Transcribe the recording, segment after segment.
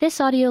This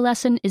audio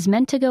lesson is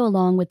meant to go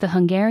along with the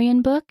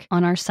Hungarian book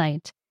on our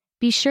site.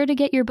 Be sure to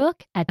get your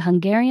book at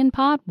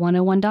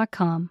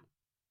hungarianpod101.com.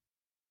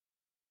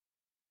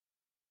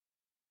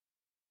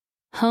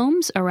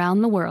 Homes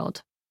around the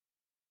world.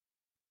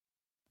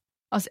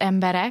 Az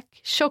emberek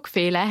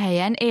sokféle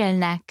helyen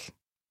élnek.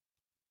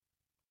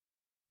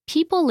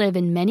 People live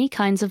in many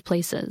kinds of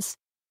places.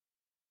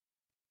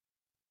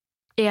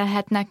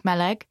 Élhetnek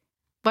meleg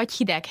vagy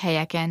hideg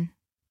helyeken.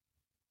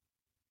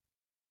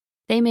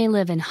 They may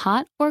live in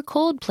hot or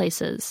cold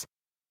places.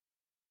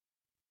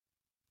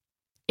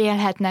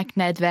 Élhetnek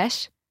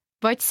nedves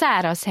vagy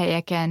száraz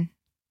helyeken.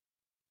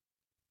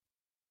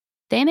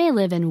 They may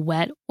live in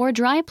wet or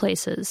dry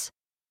places.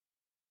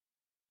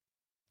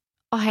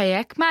 A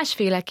helyek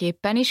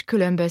másféleképpen is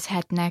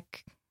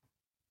különbözhetnek.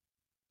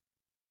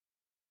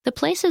 The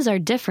places are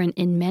different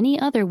in many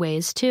other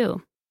ways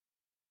too.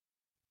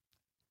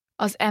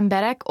 Az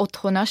emberek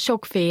otthona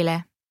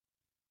sokféle.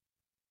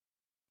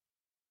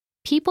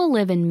 People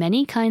live in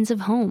many kinds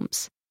of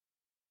homes.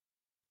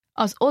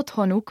 Az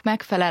otthonuk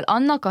megfelel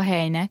annak a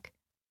helynek,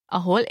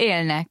 ahol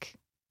élnek.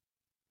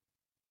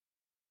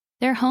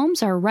 Their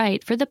homes are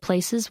right for the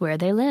places where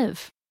they live.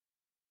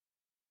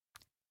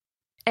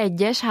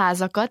 Egyes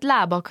házakat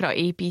lábakra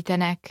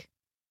építenek.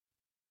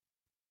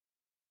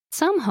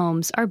 Some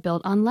homes are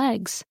built on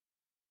legs.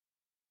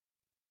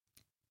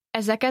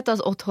 Ezeket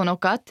az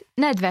otthonokat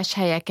nedves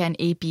helyeken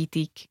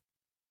építik.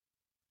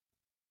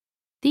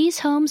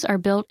 These homes are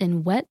built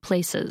in wet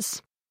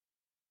places.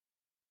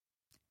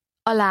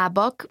 A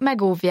lábak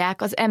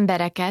megóvják az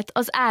embereket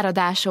az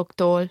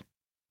áradásoktól.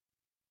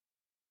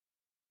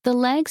 The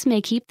legs may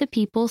keep the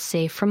people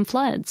safe from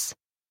floods.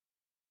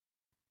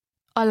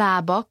 A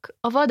lábak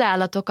a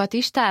vadállatokat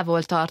is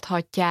távol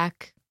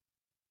tarthatják.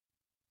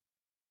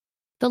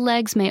 The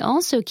legs may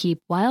also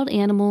keep wild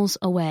animals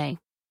away.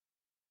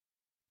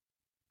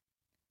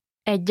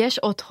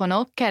 Egyes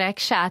otthonok kerek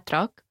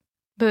sátrak,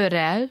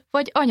 bőrrel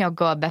vagy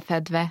anyaggal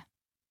befedve.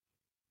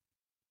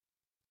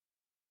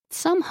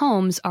 Some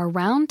homes are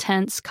round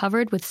tents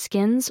covered with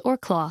skins or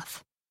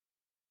cloth.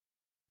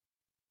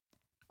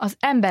 Az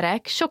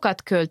emberek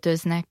sokat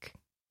költöznek.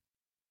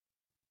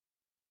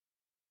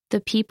 The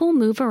people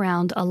move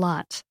around a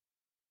lot.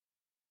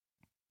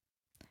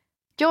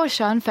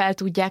 Gyorsan fel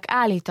tudják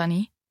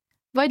állítani,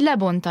 vagy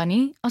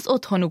lebontani az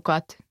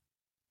otthonukat.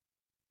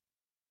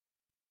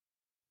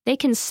 They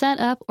can set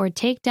up or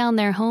take down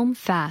their home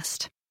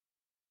fast.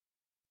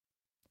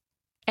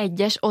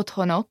 Egyes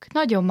otthonok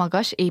nagyon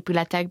magas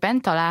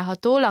épületekben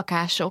található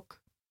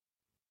lakások.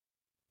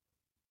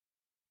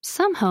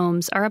 Some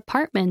homes are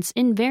apartments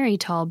in very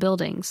tall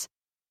buildings.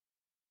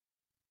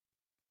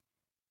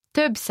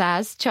 Több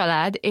száz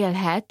család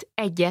élhet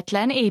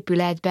egyetlen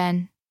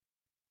épületben.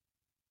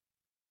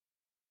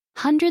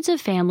 Hundreds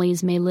of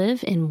families may live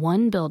in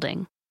one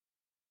building.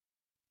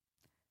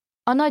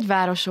 A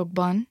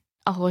nagyvárosokban,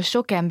 ahol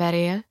sok ember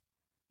él,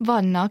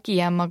 vannak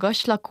ilyen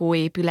magas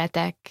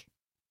lakóépületek.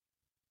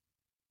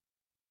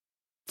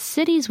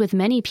 Cities with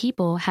many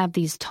people have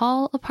these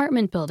tall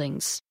apartment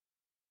buildings.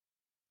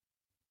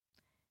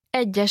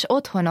 Egyes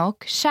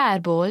otthonok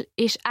sárból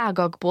és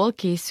ágakból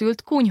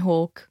készült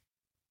kunyhók.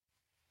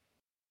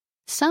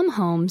 Some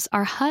homes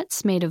are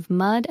huts made of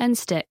mud and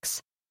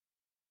sticks.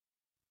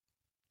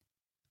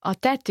 A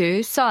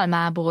tető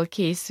szalmából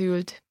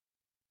készült.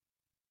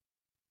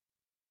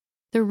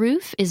 The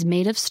roof is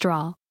made of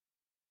straw.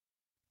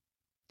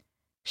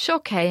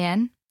 Sok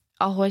helyen,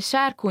 ahol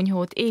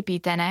sárkunyhót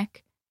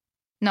építenek,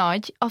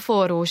 nagy a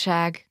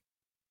forróság.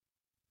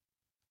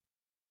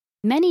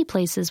 Many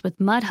places with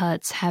mud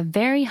huts have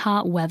very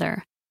hot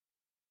weather.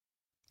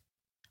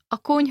 A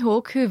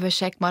kunyhók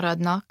hűvösek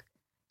maradnak,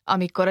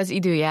 amikor az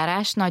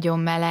időjárás nagyon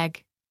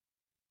meleg.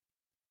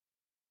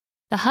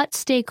 The huts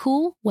stay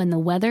cool when the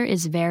weather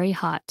is very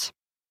hot.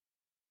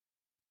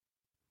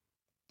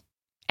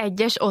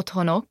 Egyes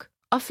otthonok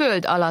a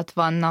föld alatt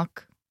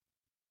vannak.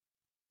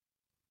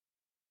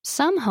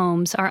 Some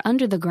homes are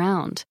under the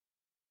ground.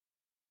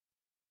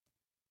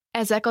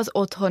 Ezek az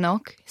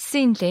otthonok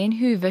szintén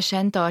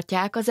hűvösen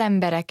tartják az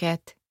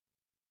embereket.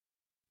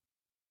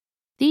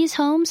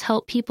 These homes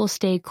help people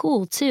stay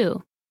cool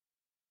too.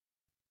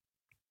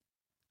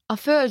 A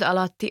föld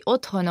alatti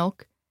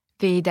otthonok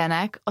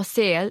védenek a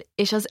szél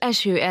és az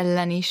eső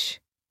ellen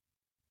is.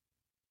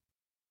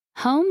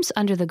 Homes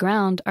under the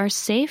ground are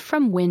safe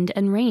from wind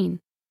and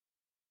rain.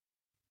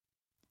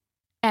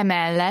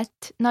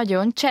 Emellett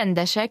nagyon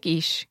csendesek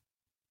is.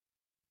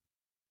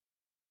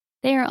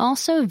 They are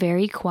also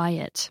very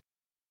quiet.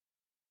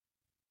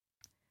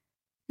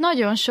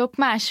 Nagyon sok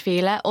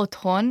másféle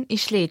otthon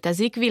is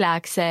létezik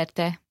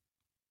világszerte.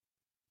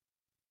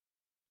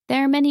 There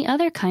are many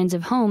other kinds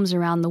of homes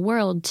around the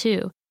world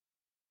too.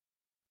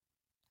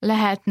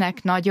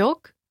 Lehetnek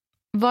nagyok,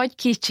 vagy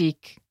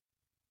kicsik.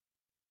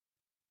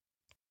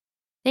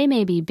 They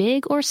may be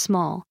big or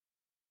small.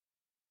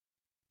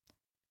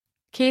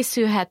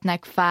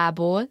 Készülhetnek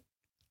fából,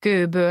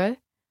 kőből,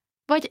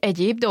 vagy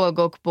egyéb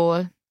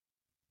dolgokból.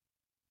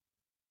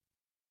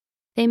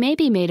 They may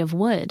be made of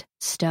wood,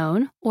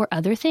 stone, or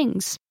other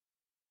things.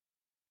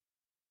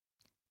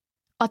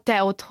 A te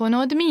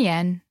otthonod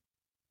milyen?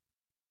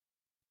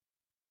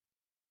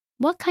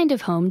 What kind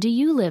of home do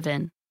you live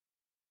in?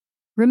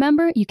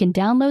 Remember, you can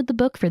download the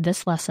book for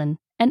this lesson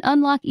and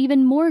unlock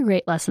even more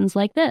great lessons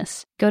like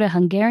this. Go to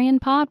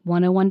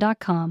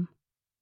HungarianPod101.com.